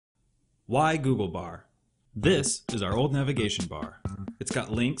Why Googlebar? This is our old navigation bar. It's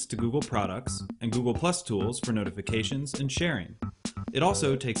got links to Google products and Google Plus tools for notifications and sharing. It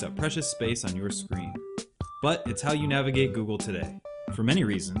also takes up precious space on your screen. But it's how you navigate Google today. For many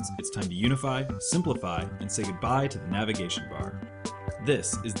reasons, it's time to unify, simplify, and say goodbye to the navigation bar.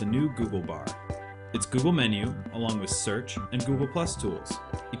 This is the new Google Bar. It's Google Menu, along with Search and Google Plus tools.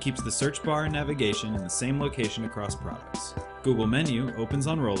 It keeps the search bar and navigation in the same location across products. Google Menu opens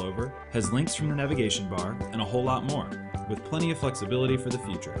on rollover, has links from the navigation bar, and a whole lot more, with plenty of flexibility for the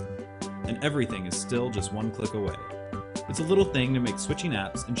future. And everything is still just one click away. It's a little thing to make switching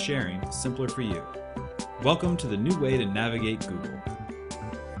apps and sharing simpler for you. Welcome to the new way to navigate Google.